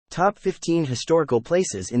Top 15 Historical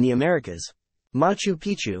Places in the Americas. Machu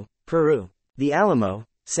Picchu, Peru. The Alamo,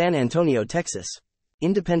 San Antonio, Texas.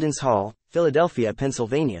 Independence Hall, Philadelphia,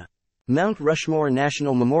 Pennsylvania. Mount Rushmore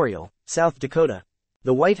National Memorial, South Dakota.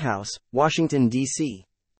 The White House, Washington, D.C.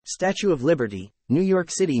 Statue of Liberty, New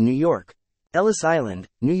York City, New York. Ellis Island,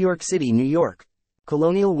 New York City, New York.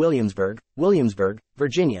 Colonial Williamsburg,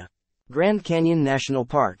 Virginia. Grand Canyon National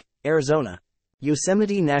Park, Arizona.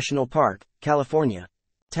 Yosemite National Park, California.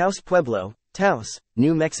 Taos Pueblo, Taos,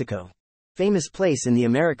 New Mexico. Famous place in the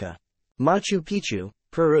America. Machu Picchu,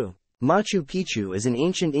 Peru. Machu Picchu is an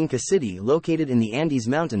ancient Inca city located in the Andes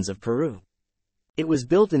Mountains of Peru. It was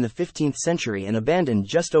built in the 15th century and abandoned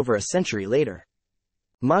just over a century later.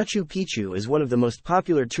 Machu Picchu is one of the most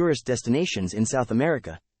popular tourist destinations in South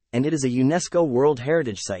America, and it is a UNESCO World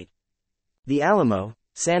Heritage Site. The Alamo,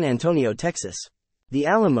 San Antonio, Texas. The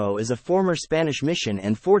Alamo is a former Spanish mission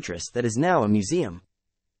and fortress that is now a museum.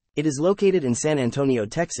 It is located in San Antonio,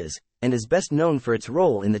 Texas, and is best known for its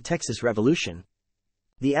role in the Texas Revolution.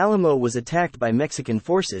 The Alamo was attacked by Mexican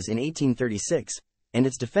forces in 1836, and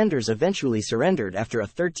its defenders eventually surrendered after a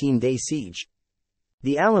 13-day siege.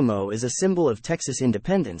 The Alamo is a symbol of Texas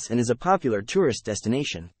independence and is a popular tourist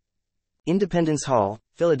destination. Independence Hall,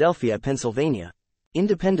 Philadelphia, Pennsylvania.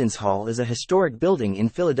 Independence Hall is a historic building in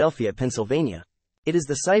Philadelphia, Pennsylvania. It is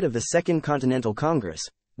the site of the Second Continental Congress,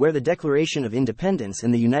 where the Declaration of Independence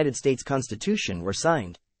and the United States Constitution were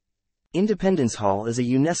signed. Independence Hall is a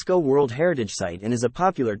UNESCO World Heritage Site and is a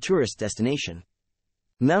popular tourist destination.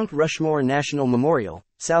 Mount Rushmore National Memorial,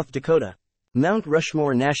 South Dakota. Mount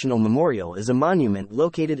Rushmore National Memorial is a monument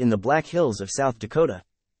located in the Black Hills of South Dakota.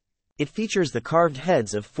 It features the carved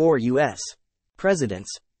heads of 4 U.S. presidents: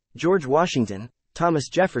 George Washington, Thomas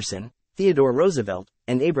Jefferson, Theodore Roosevelt,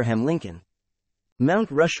 and Abraham Lincoln.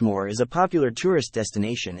 Mount Rushmore is a popular tourist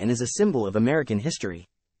destination and is a symbol of American history.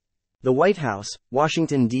 The White House,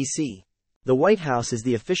 Washington, D.C. The White House is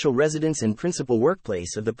the official residence and principal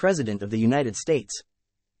workplace of the President of the United States.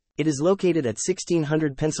 It is located at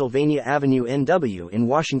 1600 Pennsylvania Avenue NW in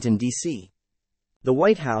Washington, D.C. The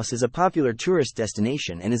White House is a popular tourist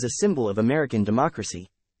destination and is a symbol of American democracy.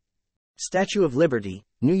 Statue of Liberty,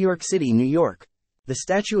 New York City, New York. The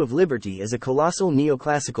Statue of Liberty is a colossal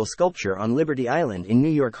neoclassical sculpture on Liberty Island in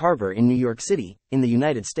New York Harbor in New York City, in the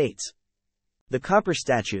United States. The copper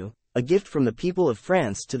statue, a gift from the people of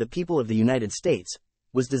France to the people of the United States,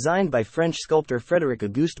 was designed by French sculptor Frédéric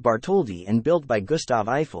Auguste Bartholdi and built by Gustave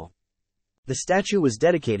Eiffel. The statue was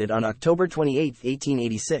dedicated on October 28,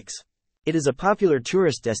 1886. It is a popular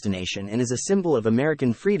tourist destination and is a symbol of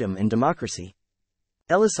American freedom and democracy.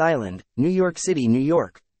 Ellis Island, New York City, New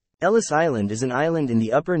York. Ellis Island is an island in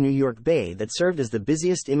the upper New York Bay that served as the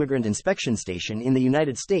busiest immigrant inspection station in the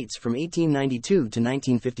United States from 1892 to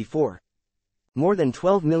 1954. More than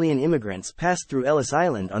 12 million immigrants passed through Ellis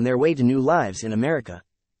Island on their way to new lives in America.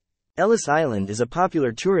 Ellis Island is a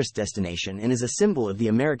popular tourist destination and is a symbol of the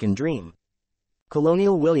American dream.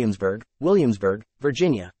 Colonial Williamsburg,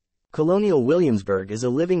 Virginia. Colonial Williamsburg is a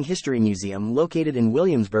living history museum located in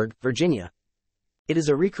Williamsburg, Virginia. It is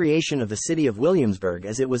a recreation of the city of Williamsburg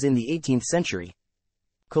as it was in the 18th century.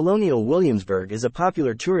 Colonial Williamsburg is a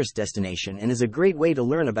popular tourist destination and is a great way to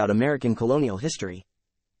learn about American colonial history.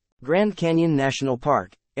 Grand Canyon National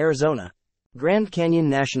Park, Arizona. Grand Canyon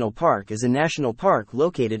National Park is a national park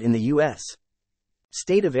located in the U.S.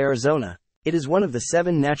 state of Arizona. It is one of the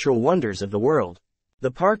 7 natural wonders of the world.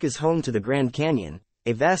 The park is home to the Grand Canyon,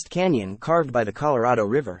 a vast canyon carved by the Colorado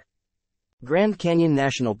River. Grand Canyon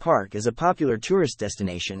National Park is a popular tourist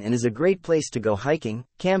destination and is a great place to go hiking,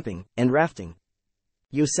 camping, and rafting.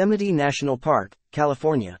 Yosemite National Park,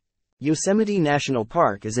 California. Yosemite National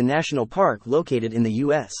Park is a national park located in the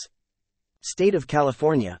U.S. state of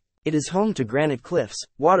California. It is home to granite cliffs,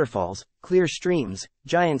 waterfalls, clear streams,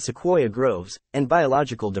 giant sequoia groves, and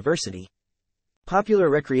biological diversity. Popular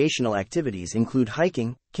recreational activities include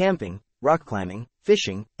hiking, camping, rock climbing,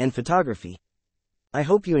 fishing, and photography. I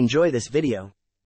hope you enjoy this video.